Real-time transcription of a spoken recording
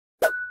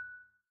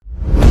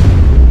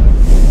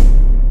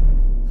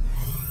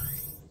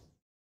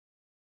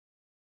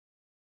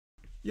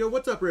Yo,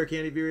 what's up, Rare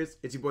Candy viewers?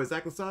 It's your boy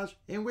Zaclasage,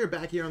 and we're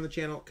back here on the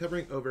channel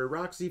covering over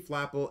Roxy,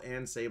 Flapple,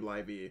 and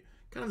Sableye V.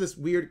 Kind of this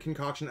weird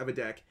concoction of a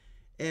deck.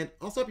 And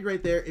I'll stop you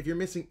right there. If you're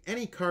missing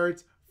any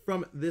cards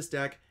from this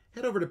deck,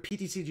 head over to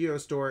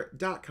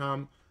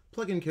PTCGO.com,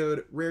 plug in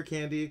code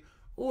RareCandy,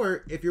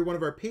 or if you're one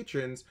of our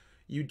patrons,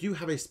 you do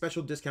have a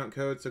special discount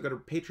code, so go to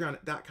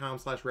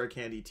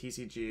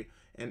patreon.com/RareCandyTCG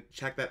and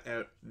check that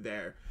out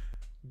there.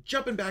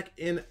 Jumping back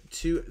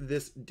into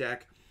this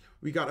deck,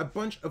 we got a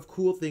bunch of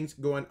cool things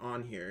going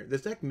on here.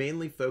 This deck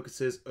mainly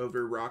focuses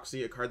over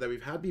Roxy, a card that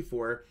we've had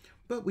before,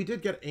 but we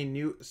did get a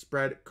new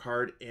spread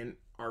card in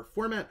our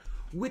format,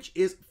 which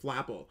is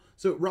Flapple.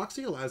 So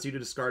Roxy allows you to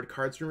discard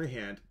cards from your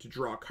hand to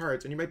draw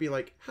cards, and you might be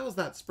like, how's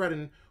that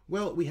spreading?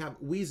 Well, we have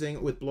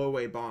Wheezing with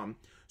Blowaway Bomb.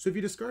 So if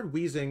you discard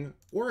Wheezing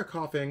or a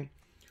Coughing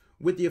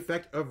with the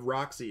effect of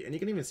Roxy, and you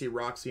can even see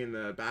Roxy in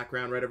the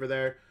background right over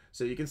there,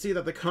 so you can see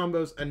that the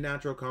combo's a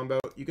natural combo.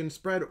 You can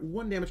spread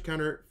 1 damage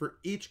counter for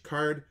each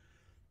card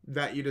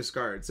that you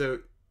discard. So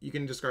you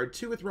can discard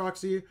 2 with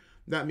Roxy.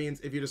 That means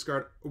if you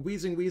discard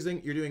Wheezing,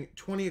 you're doing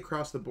 20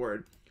 across the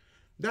board.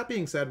 That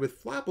being said, with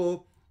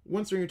Flapple,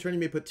 once during your turn, you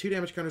may put 2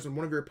 damage counters on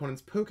one of your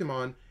opponent's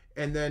Pokemon,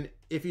 and then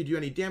if you do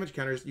any damage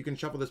counters, you can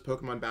shuffle this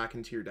Pokemon back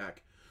into your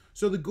deck.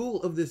 So the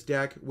goal of this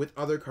deck, with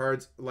other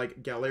cards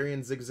like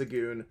Galarian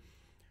Zigzagoon,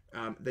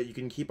 that you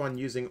can keep on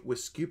using with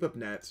Scoop Up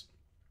Nets,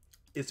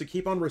 is to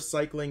keep on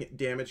recycling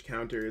damage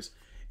counters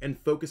and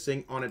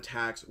focusing on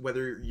attacks,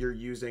 whether you're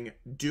using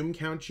Doom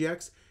Count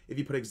GX, if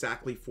you put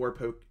exactly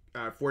 4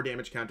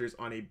 damage counters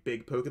on a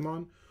big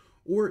Pokemon,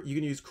 or you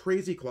can use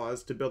Crazy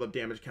Claws to build up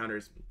damage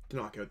counters to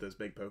knock out those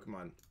big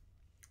Pokemon.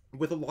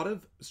 With a lot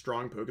of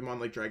strong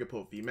Pokemon like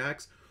Dragapult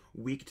VMAX,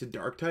 weak to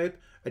Dark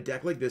type, a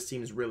deck like this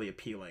seems really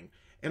appealing.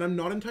 And I'm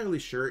not entirely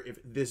sure if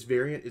this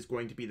variant is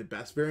going to be the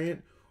best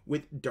variant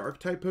with Dark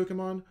type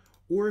Pokemon,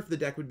 or if the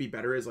deck would be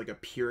better as like a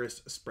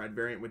purist spread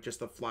variant with just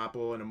the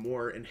Flapple and a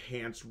more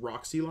enhanced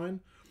Roxy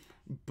line.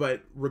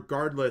 But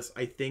regardless,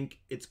 I think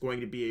it's going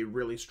to be a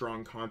really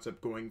strong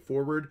concept going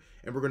forward,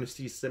 and we're going to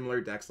see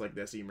similar decks like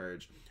this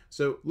emerge.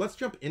 So let's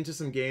jump into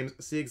some games,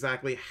 see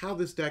exactly how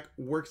this deck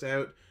works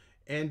out,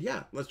 and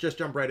yeah, let's just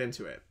jump right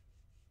into it.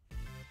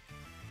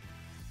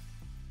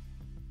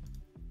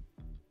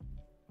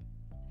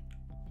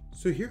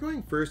 So here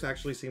going first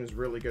actually seems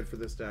really good for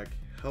this deck.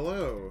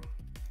 Hello.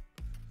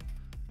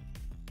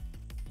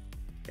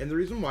 And the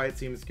reason why it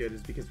seems good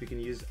is because we can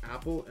use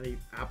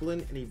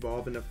Applin and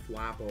evolve into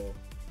Flapple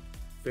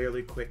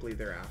fairly quickly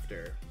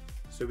thereafter.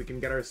 So we can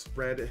get our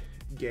spread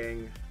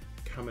gang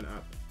coming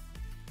up.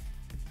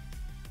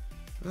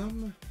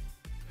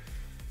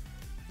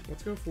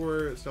 Let's go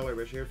for Stellar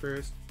Wish here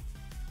first.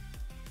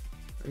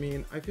 I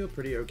mean, I feel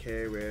pretty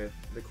okay with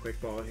the Quick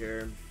Ball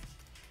here.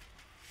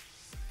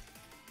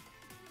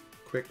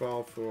 Quick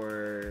Ball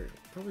for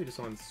probably just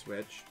on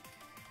Switch.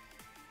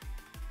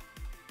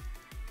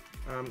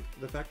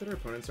 The fact that our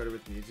opponent started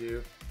with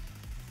Mewtwo,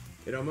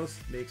 it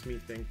almost makes me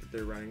think that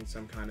they're running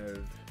some kind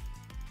of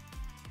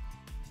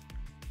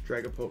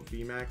Dragapult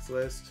VMAX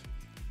list,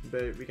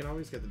 but we can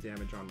always get the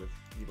damage on with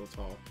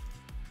Yveltal.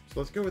 So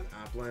let's go with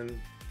Applin.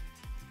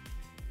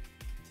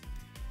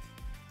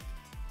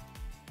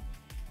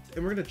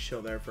 And we're going to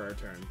chill there for our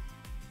turn.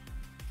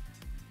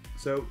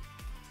 So,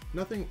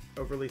 nothing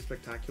overly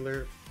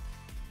spectacular,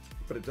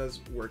 but it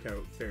does work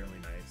out fairly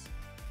nice.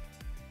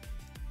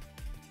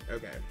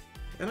 Okay.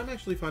 And I'm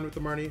actually fine with the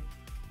Marnie.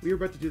 We were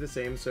about to do the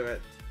same, so at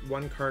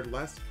 1 card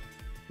less,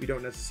 we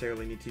don't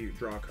necessarily need to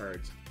draw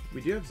cards.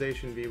 We do have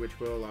Zacian V, which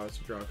will allow us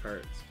to draw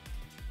cards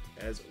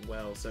as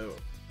well. So,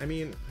 I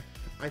mean,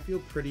 I feel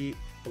pretty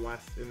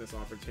blessed in this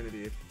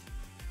opportunity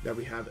that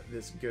we have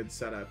this good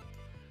setup.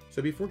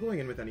 So before going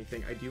in with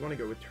anything, I do want to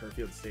go with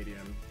Turffield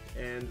Stadium.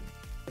 And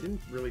I didn't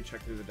really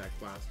check through the deck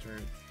last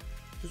turn.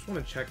 Just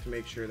want to check to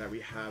make sure that we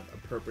have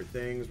appropriate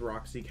things,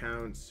 Roxy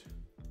counts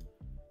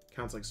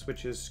like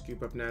switches,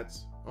 Scoop Up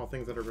Nets, all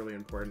things that are really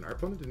important. Our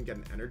opponent didn't get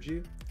an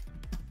energy,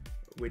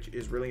 which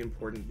is really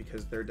important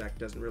because their deck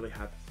doesn't really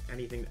have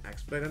anything to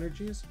expedite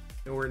energies,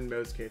 or in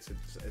most cases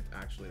it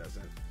actually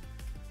doesn't.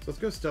 So let's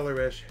go Stellar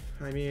Wish.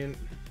 I mean,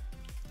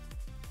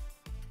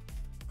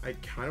 I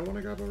kind of want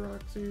to grab a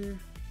Roxy,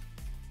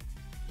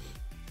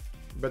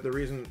 but the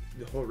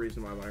whole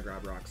reason why I want to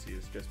grab Roxy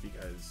is just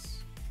because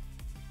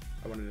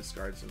I want to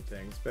discard some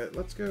things. But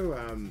let's go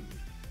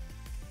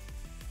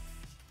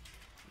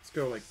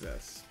like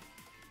this.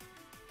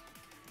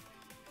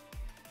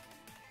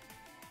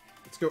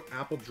 Let's go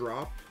Apple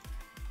Drop.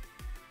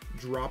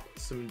 Drop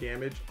some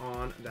damage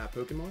on that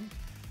Pokemon.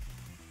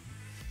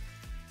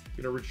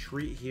 Gonna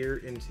retreat here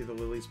into the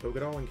Lily's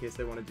Pokédoll in case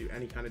they want to do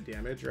any kind of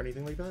damage or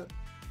anything like that.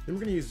 Then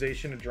we're gonna use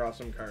Zacian to draw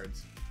some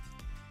cards.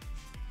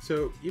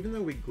 So even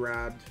though we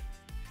grabbed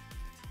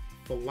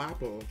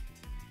Flapple,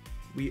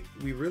 we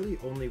really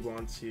only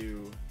want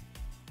to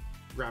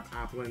grab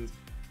Applin.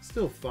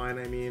 Still fine,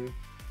 I mean.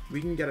 We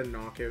can get a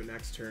knockout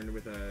next turn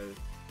with a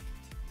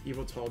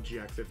Yveltal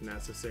GX if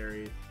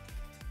necessary.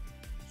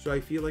 So I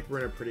feel like we're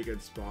in a pretty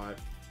good spot.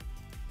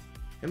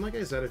 And like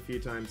I said a few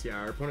times, yeah,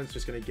 our opponent's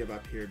just going to give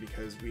up here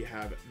because we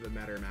have the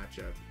better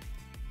matchup.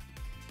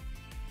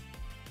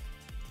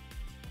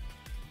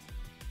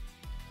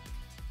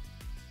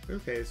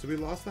 Okay, so we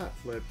lost that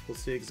flip. We'll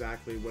see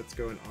exactly what's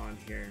going on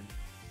here.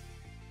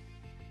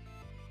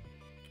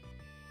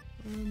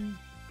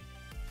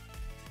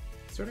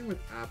 Starting with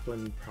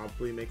Applin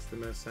probably makes the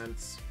most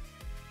sense.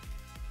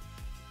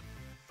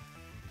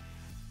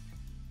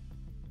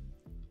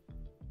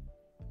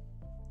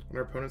 And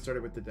our opponent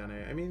started with the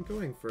Dene. I mean,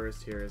 going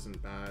first here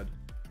isn't bad.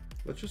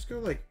 Let's just go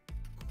like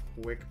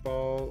quick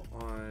ball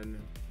on.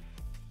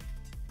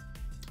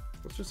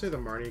 Let's just say the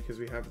Marnie because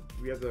we have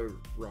the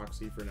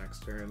Roxy for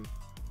next turn.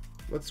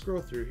 Let's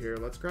scroll through here.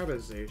 Let's grab a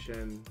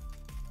Zacian.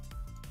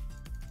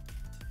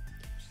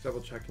 Just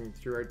double checking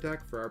through our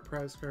deck for our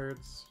prize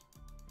cards.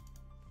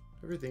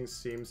 Everything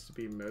seems to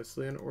be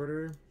mostly in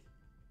order.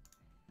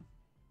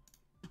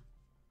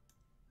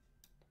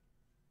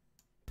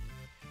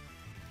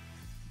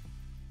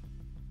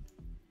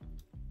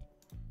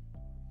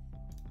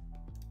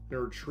 A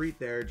retreat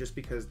there just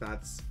because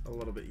that's a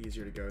little bit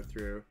easier to go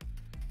through.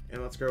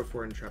 And let's go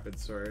for Intrepid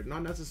Sword.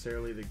 Not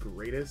necessarily the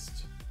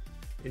greatest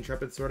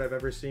Intrepid Sword I've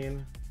ever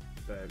seen,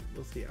 but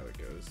we'll see how it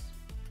goes.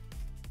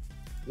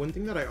 One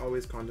thing that I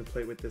always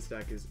contemplate with this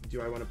deck is,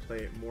 do I want to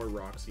play more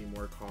Roxy,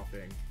 more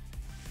Coughing?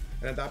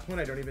 And at that point,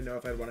 I don't even know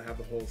if I'd want to have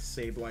the whole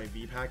Sableye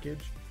V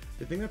package.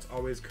 The thing that's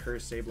always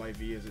cursed Sableye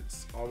V is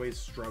it's always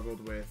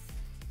struggled with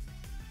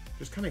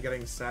just kind of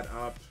getting set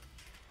up.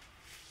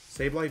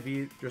 Sableye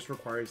V just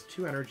requires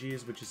 2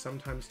 energies, which is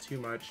sometimes too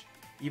much.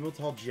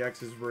 Yveltal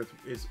GX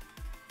is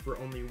for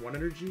only 1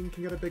 energy and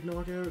can get a big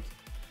knockout.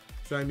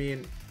 So I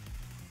mean,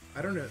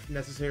 I don't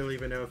necessarily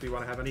even know if we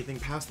want to have anything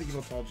past the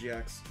Yveltal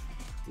GX.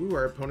 Ooh,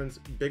 our opponent's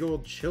big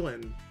old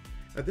chillin'.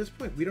 At this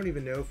point, I don't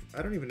even know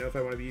if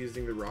I want to be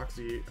using the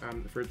Roxy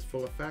for its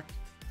full effect.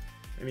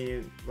 I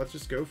mean, let's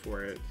just go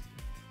for it.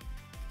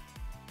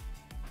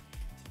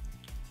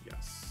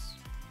 Yes.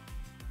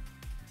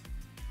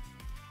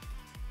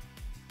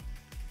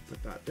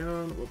 Put that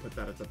down. We'll put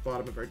that at the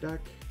bottom of our deck.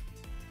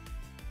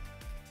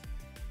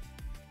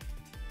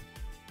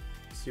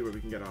 See what we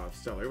can get off.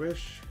 Stellar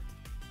Wish.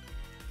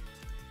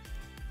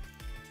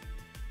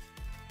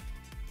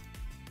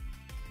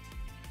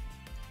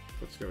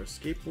 Let's go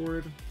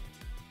Skateboard.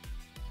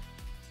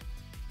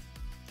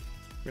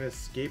 I'm going to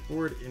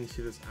Skateboard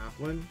into this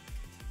Applin.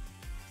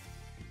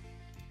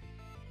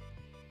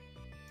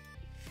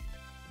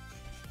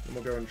 And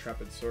we'll go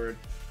Intrepid Sword.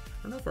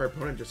 I don't know if our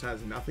opponent just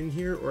has nothing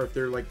here, or if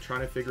they're like trying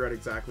to figure out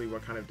exactly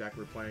what kind of deck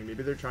we're playing.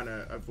 Maybe they're trying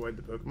to avoid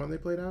the Pokemon they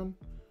play down.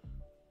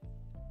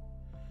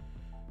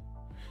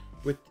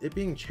 With it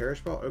being Cherish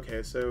Ball,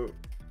 okay, so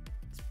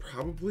it's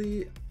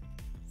probably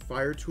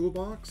Fire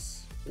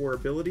Toolbox, or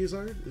Abilities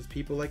Art, as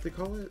people like to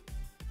call it.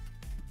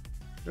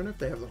 I don't know if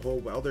they have the whole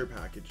Welder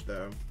package,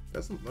 though.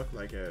 Doesn't look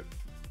like it.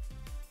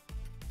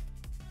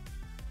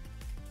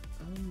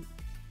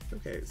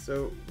 Okay,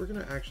 so we're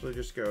gonna actually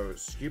just go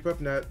Scoop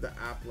Up Net, the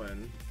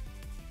Applin,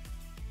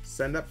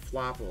 send up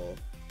Flapple,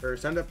 or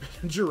send up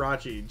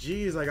Jirachi.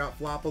 Jeez, I got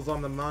Flapples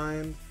on the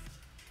mind.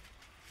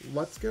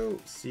 Let's go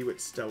see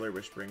what Stellar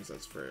Wish brings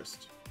us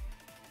first.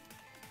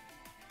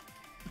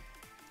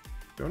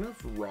 Don't know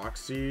if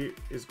Roxy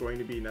is going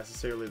to be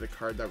necessarily the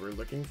card that we're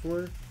looking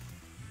for.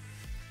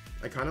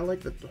 I kind of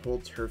like the whole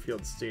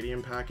Turffield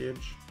Stadium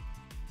package,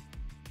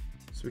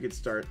 so we could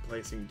start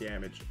placing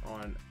damage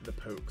on the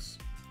pokes.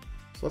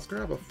 So let's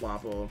grab a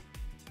Flapple.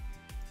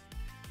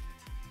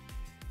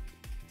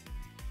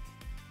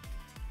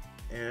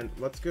 And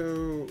let's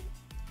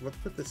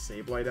put the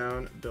Sableye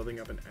down, building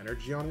up an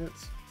energy on it.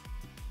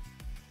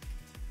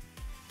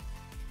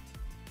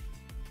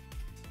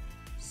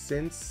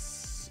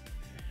 Since,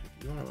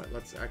 you know what,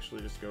 let's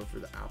actually just go for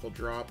the Apple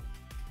Drop.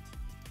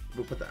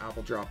 We'll put the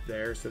Apple Drop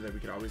there so that we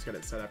can always get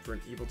it set up for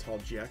an Yveltal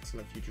GX in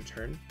a future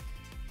turn.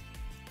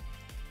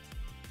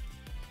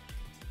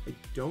 I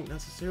don't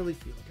necessarily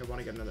feel like I want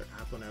to get another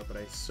Applin out, but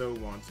I so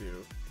want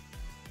to.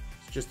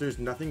 It's just there's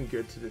nothing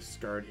good to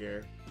discard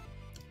here.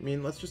 I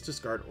mean, let's just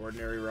discard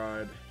Ordinary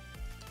Rod.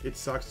 It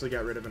sucks to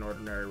get rid of an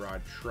Ordinary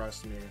Rod,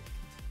 trust me.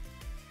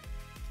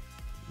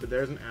 But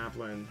there's an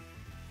Applin.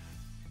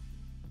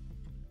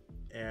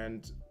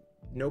 And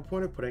no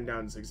point of putting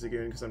down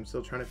Zigzagoon because I'm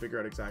still trying to figure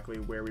out exactly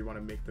where we want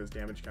to make those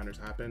damage counters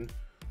happen.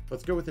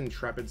 Let's go with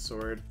Intrepid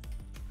Sword.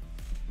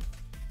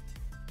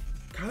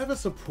 Kind of a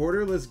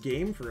supporterless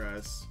game for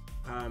us.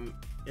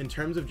 In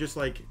terms of just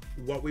like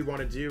what we want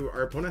to do,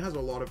 our opponent has a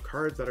lot of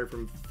cards that are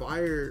from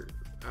Fiery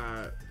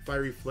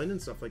Flint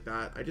and stuff like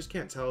that. I just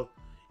can't tell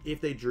if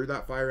they drew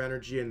that fire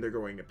energy and they're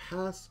going to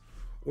pass,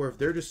 or if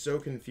they're just so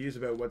confused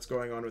about what's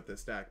going on with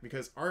this deck,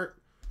 because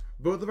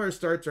both of our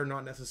starts are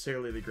not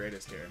necessarily the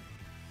greatest here.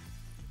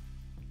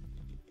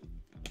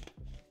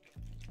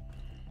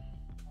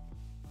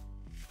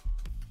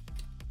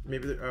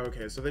 Maybe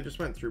okay, so they just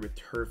went through with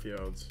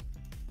Turffields.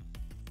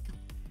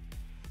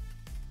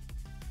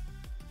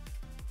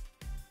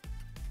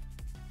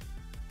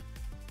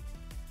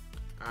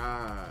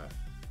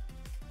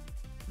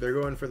 They're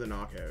going for the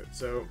knockout.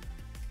 So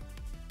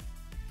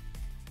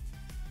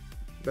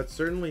That's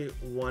certainly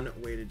one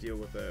way to deal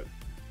with it.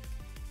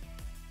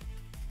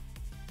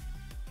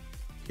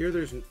 Here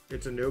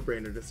it's a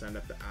no-brainer to send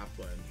up the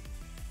Applin.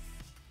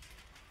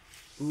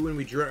 Ooh, and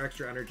we drew our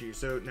extra energy.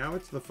 So now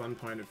it's the fun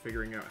point of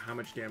figuring out how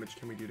much damage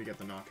can we do to get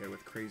the knockout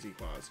with Crazy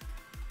Claws.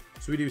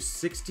 So we do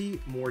 60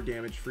 more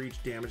damage for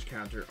each damage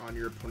counter on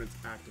your opponent's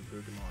active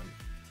Pokemon.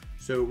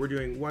 So we're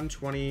doing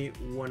 120,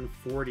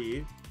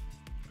 140,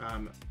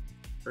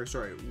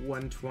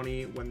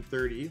 120,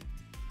 130,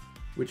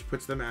 which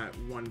puts them at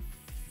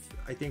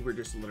I think we're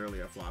just literally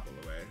a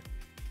Flapple away.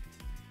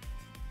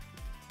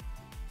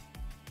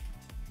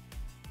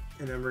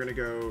 And then we're gonna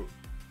go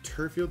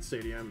Turffield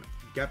Stadium,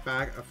 get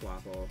back a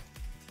Flapple,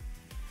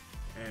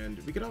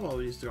 and we could have all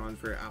these gone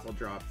for Apple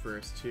Drop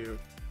first too,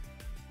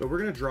 but we're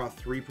gonna draw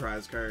 3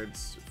 prize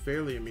cards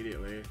fairly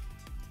immediately.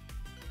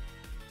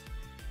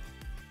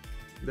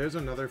 There's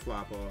another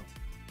Flapple.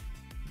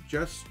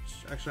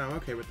 Actually, I'm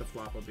okay with the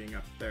Flapple being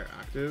up there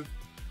active.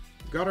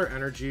 Got our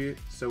energy,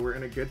 so we're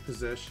in a good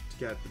position to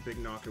get the big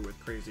knocker with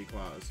Crazy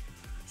Claws.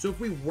 So if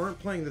we weren't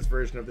playing this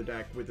version of the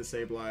deck with the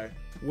Sableye,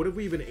 would have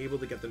we been able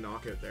to get the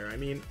knockout there? I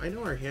mean, I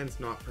know our hand's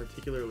not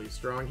particularly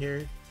strong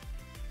here,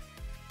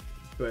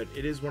 but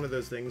it is one of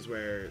those things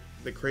where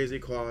the Crazy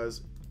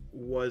Claws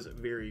was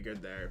very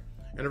good there.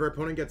 And if our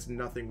opponent gets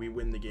nothing, we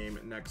win the game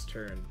next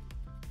turn.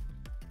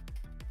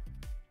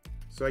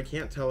 So I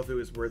can't tell if it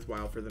was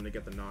worthwhile for them to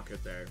get the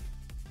knockout there.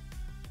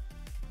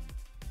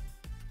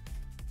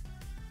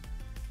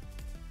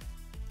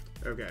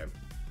 Okay.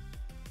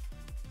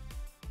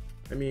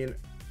 I mean,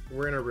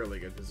 we're in a really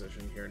good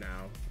position here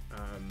now.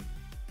 I'm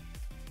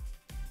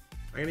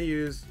going to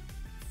use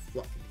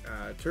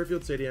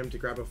Turffield Stadium to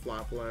grab a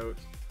Flapple out.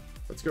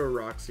 Let's go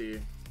Roxy.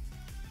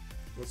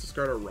 Let's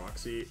discard a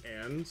Roxy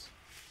and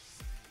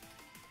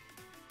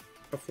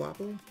a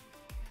Flapple.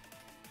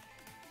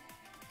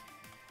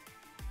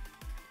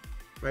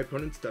 My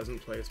opponent doesn't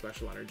play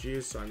special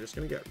energies, so I'm just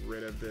going to get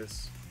rid of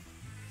this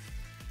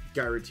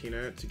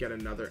Giratina to get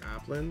another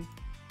Applin.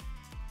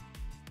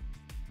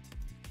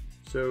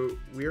 So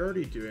we're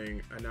already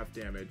doing enough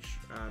damage.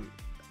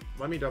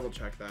 Let me double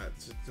check that.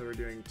 So we're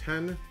doing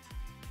 10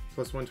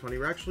 plus 120.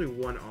 We're actually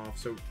 1 off.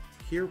 So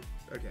here,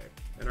 okay.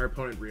 And our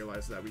opponent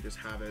realized that we just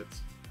have it.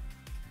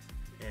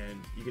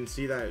 And you can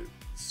see that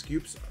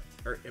scoops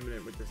are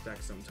imminent with this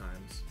deck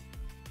sometimes.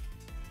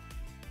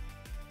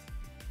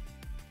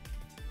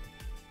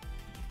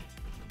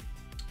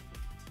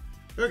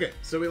 Okay,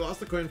 so we lost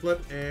the coin flip,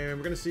 and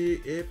we're going to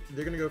see if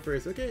they're going to go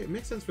first. Okay, it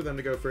makes sense for them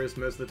to go first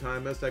most of the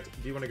time. Most decks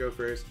do want to go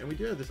first, and we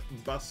do have this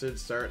busted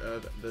start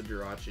of the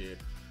Jirachi.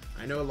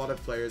 I know a lot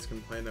of players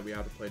complain that we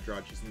have to play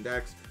Jirachis in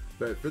decks,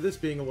 but for this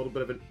being a little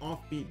bit of an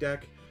offbeat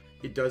deck,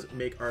 it does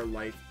make our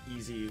life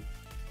easy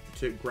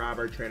to grab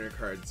our trainer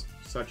cards,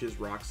 such as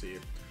Roxy.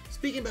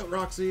 Speaking about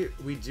Roxy,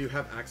 we do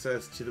have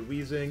access to the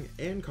Wheezing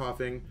and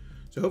Coughing,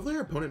 so hopefully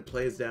our opponent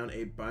plays down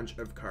a bunch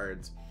of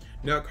cards.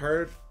 Now,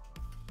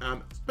 a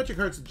bunch of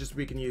cards just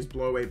we can use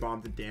Blow Away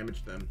Bomb to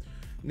damage them.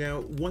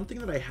 Now, one thing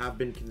that I have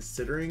been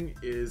considering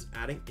is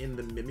adding in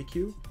the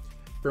Mimikyu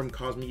from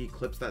Cosmic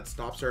Eclipse that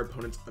stops our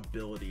opponent's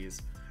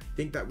abilities. I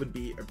think that would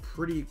be a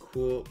pretty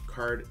cool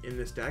card in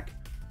this deck,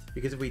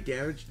 because if we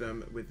damage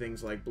them with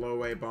things like Blow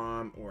Away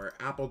Bomb or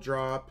Apple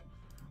Drop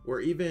or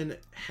even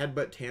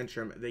Headbutt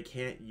Tantrum, they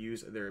can't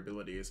use their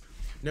abilities.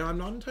 Now, I'm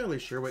not entirely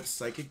sure what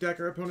Psychic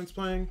deck our opponent's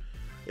playing.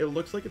 It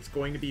looks like it's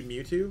going to be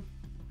Mewtwo,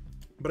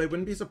 but I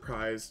wouldn't be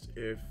surprised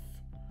if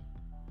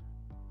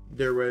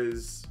there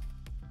was...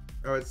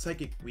 Oh, it's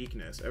Psychic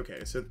Weakness.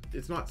 Okay, so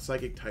it's not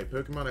Psychic type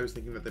Pokemon. I was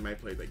thinking that they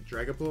might play like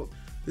Dragapult.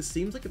 This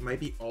seems like it might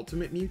be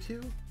Ultimate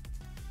Mewtwo,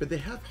 but they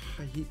have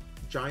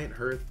Giant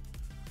Hearth.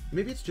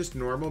 Maybe it's just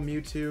normal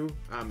Mewtwo,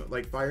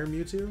 like Fire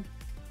Mewtwo.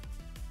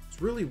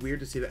 It's really weird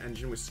to see the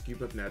engine with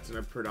Scoop Up Nets in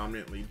a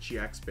predominantly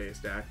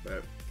GX-based deck,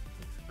 but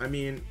I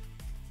mean,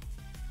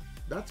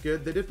 that's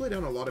good. They did play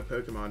down a lot of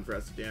Pokemon for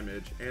us to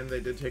damage, and they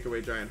did take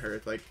away Giant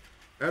Hearth. Like,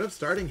 out of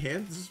starting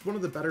hand, this is one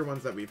of the better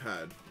ones that we've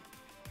had.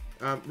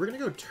 We're going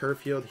to go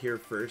Turffield here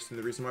first, and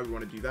the reason why we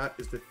want to do that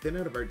is to thin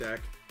out of our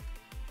deck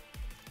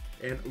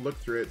and look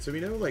through it. So we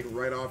know, like,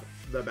 right off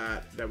the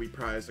bat that we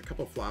prized a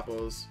couple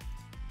Flapples.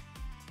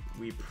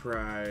 We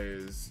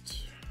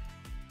prized...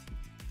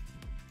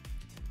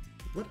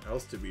 What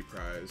else did we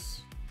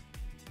prize?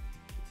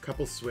 A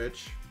couple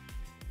Switch.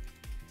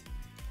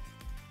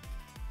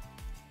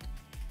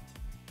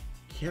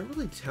 Can't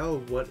really tell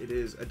what it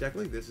is. A deck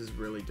like this is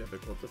really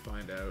difficult to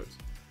find out.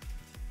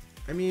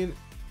 I mean,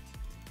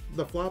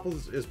 the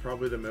Flapples is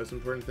probably the most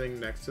important thing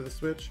next to the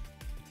Switch,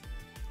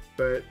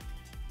 but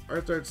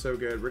our start's so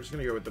good, we're just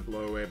going to go with the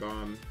Blow Away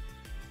Bomb.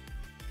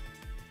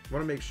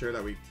 Want to make sure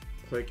that we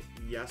click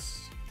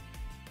yes.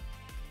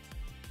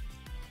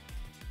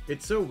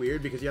 It's so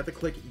weird because you have to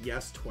click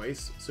yes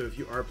twice, so if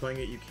you are playing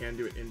it, you can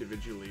do it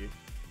individually.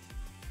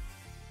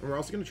 And we're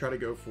also going to try to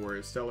go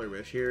for Stellar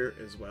Wish here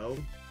as well.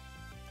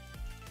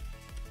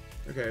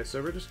 Okay,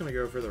 so we're just going to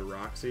go for the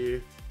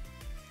Roxy.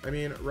 I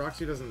mean,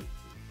 Roxy doesn't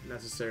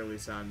necessarily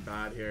sound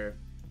bad here.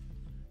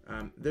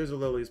 There's a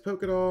Lily's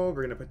Pokédoll.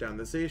 We're going to put down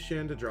the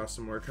Zacian to draw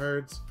some more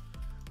cards.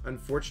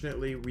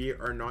 Unfortunately, we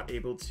are not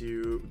able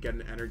to get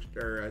an energy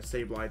or a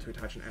Sableye to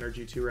attach an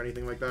energy to or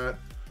anything like that.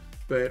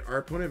 But our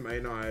opponent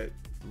might not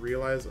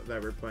realize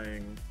that we're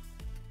playing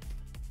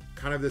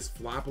kind of this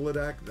Flapple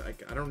deck.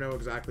 Like, I don't know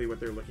exactly what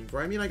they're looking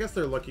for. I mean, I guess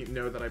they're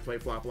know that I play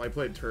Flapple. I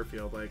played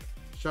Turffield. Like,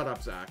 shut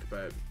up, Zach.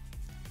 But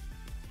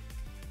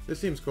this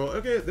seems cool.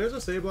 Okay, there's a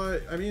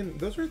Sableye. I mean,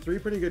 those are 3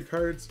 pretty good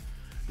cards.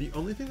 The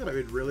only thing that I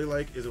would really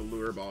like is a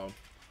Lure Ball.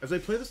 As I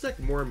play this deck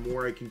more and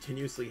more, I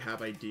continuously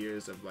have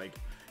ideas of, like,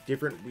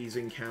 different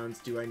Wheezing counts.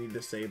 Do I need the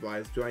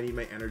Sableyes? Do I need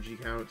my energy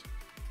count?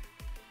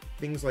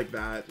 Things like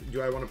that.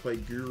 Do I want to play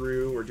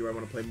Guru, or do I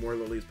want to play more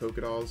Lily's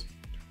Pokedolls?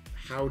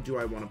 How do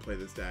I want to play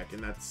this deck?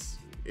 And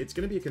it's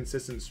going to be a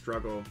consistent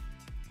struggle.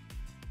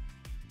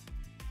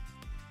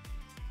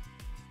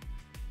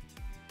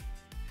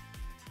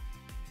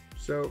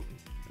 So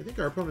I think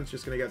our opponent's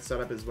just going to get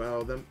set up as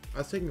well.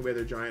 Us taking away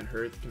their Giant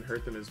Hearth can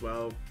hurt them as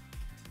well,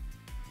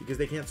 because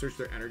they can't search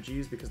their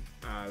energies because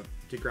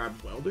to grab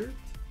Welder.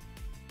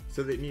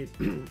 So they need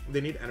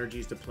they need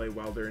energies to play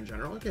Welder in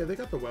general. Okay, they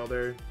got the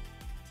Welder.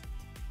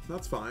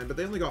 That's fine, but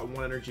they only got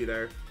 1 energy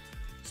there.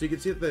 So you can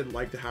see that they'd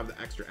like to have the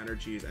extra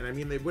energies. And I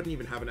mean, they wouldn't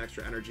even have an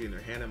extra energy in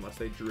their hand unless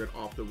they drew it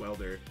off the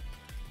Welder.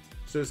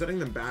 So setting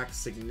them back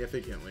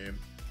significantly.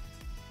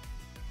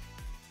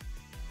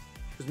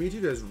 Because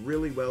Mewtwo does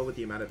really well with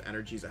the amount of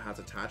energies it has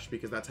attached,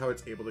 because that's how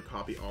it's able to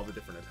copy all the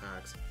different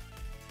attacks.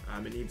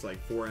 It needs like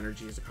 4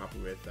 energies to copy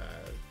with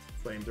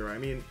Flamethrower. I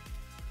mean,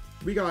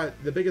 we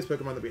got the biggest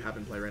Pokemon that we have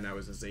in play right now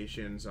is a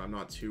Zacian, so I'm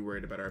not too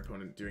worried about our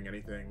opponent doing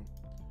anything.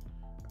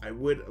 I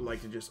would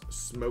like to just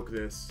smoke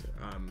this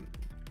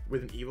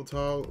with an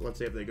Yveltal. Let's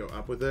say if they go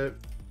up with it.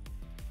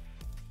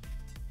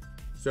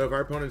 So if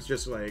our opponent's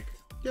just like,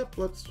 yep,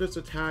 let's just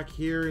attack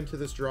here into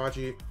this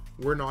Jirachi,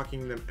 we're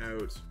knocking them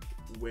out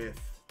with...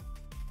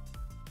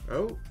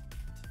 Oh,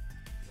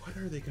 what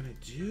are they gonna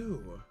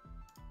do?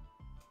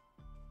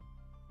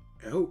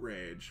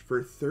 Outrage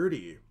for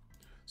 30.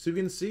 So you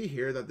can see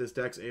here that this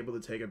deck's able to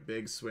take a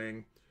big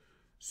swing.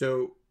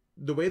 So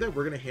the way that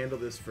we're going to handle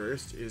this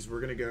first is we're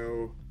going to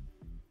go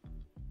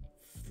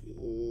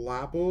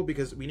Flapple,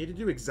 because we need to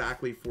do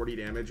exactly 40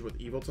 damage with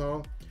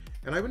Yveltal.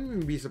 And I wouldn't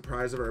even be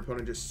surprised if our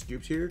opponent just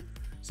scooped here.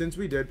 Since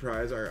we did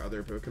prize our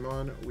other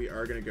Pokemon, we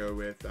are going to go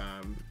with,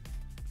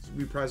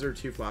 we prize our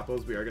 2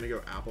 Flapples. We are going to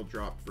go Apple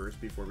Drop first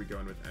before we go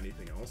in with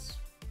anything else.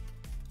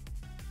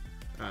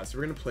 So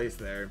we're going to place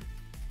there.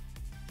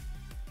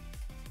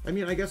 I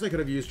mean, I guess I could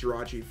have used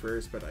Jirachi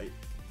first, but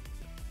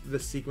the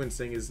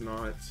sequencing is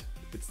not,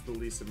 it's the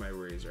least of my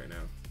worries right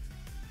now.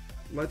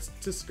 Let's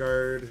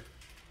discard.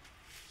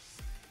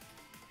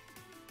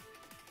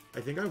 I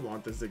think I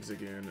want the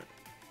Zigzagoon.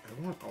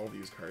 I want all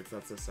these cards,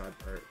 that's the sad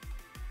part.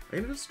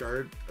 I'm gonna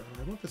discard,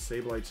 I want the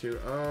Sableye too.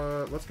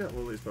 Let's get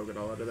Lily's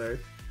Pokédoll out of there.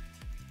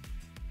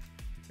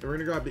 And we're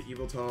gonna grab the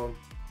Yveltal.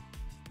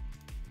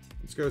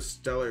 Let's go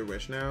Stellar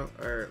Wish now,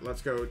 or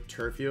let's go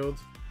Turffield,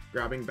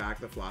 grabbing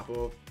back the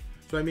Flapple.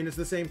 So, I mean, it's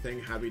the same thing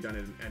had we done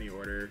it in any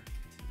order.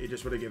 It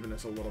just would have given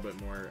us a little bit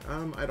more.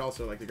 I'd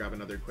also like to grab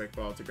another Quick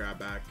Ball to grab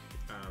back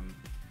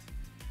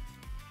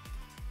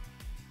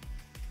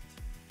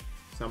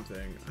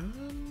something.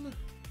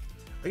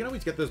 I can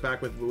always get those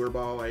back with Lure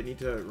Ball. I need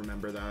to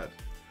remember that.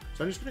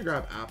 So I'm just going to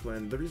grab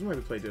Applin. The reason why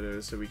we play Ditto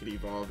is so we could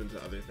evolve into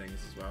other things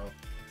as well.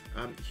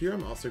 Here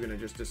I'm also going to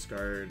just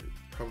discard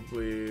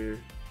probably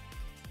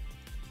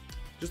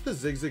just the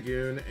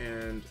Zigzagoon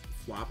and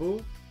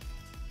Flapple,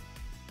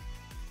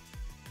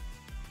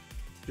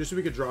 just so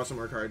we could draw some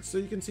more cards. So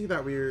you can see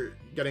that we're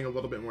getting a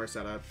little bit more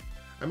setup.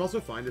 I'm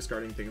also fine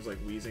discarding things like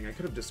Wheezing. I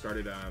could have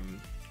discarded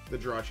the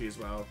Jirachi as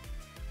well.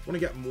 I want to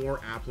get more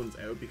Applins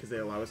out because they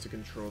allow us to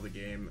control the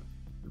game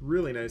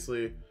really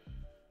nicely.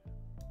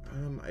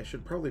 I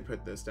should probably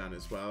put this down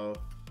as well.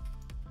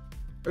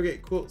 Okay,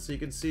 cool. So you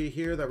can see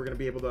here that we're going to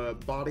be able to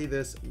body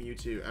this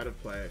Mewtwo out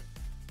of play.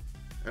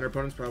 And our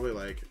opponent's probably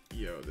like,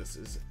 yo, this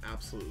is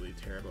absolutely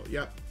terrible.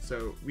 Yep,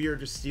 so we are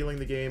just stealing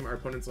the game. Our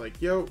opponent's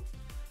like, yo,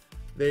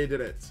 they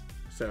did it.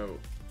 So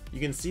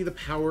you can see the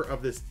power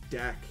of this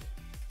deck.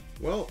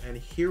 Well, and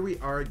here we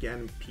are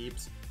again,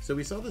 peeps. So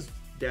we saw this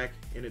deck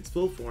in its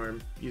full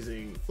form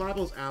using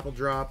Flapple's Apple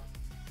Drop,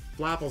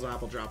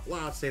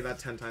 let's say that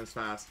 10 times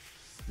fast,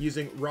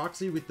 using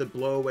Roxy with the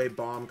Blow Away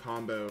Bomb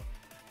combo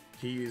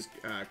to use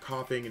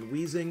Coughing and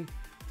Wheezing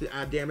to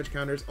add damage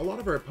counters. A lot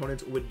of our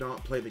opponents would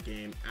not play the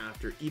game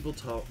after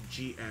Yveltal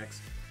GX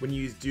when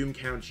you use Doom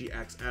Count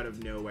GX out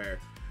of nowhere.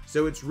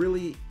 So it's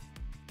really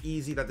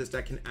easy that this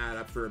deck can add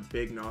up for a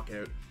big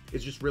knockout.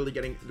 It's just really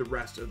getting the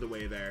rest of the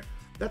way there.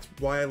 That's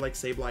why I like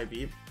Sableye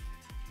V,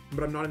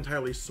 but I'm not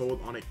entirely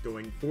sold on it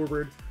going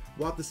forward.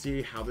 We'll have to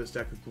see how this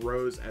deck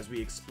grows as we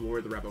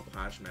explore the Rebel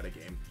Clash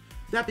metagame.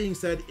 That being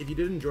said, if you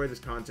did enjoy this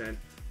content,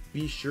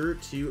 be sure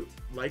to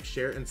like,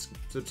 share, and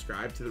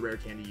subscribe to the Rare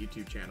Candy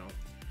YouTube channel.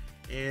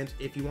 And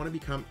if you want to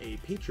become a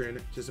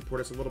patron to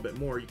support us a little bit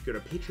more, you can go to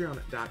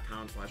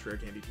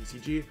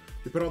patreon.com/rarecandytcg.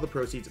 We put all the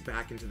proceeds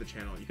back into the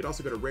channel. You could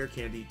also go to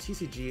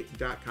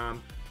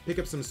rarecandytcg.com, pick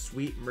up some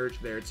sweet merch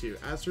there too.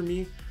 As for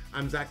me,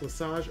 I'm Zach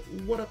Lesage.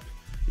 What up?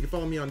 You can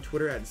follow me on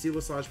Twitter at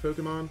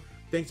 @Pokemon.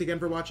 Thanks again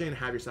for watching and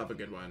have yourself a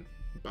good one.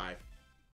 Bye.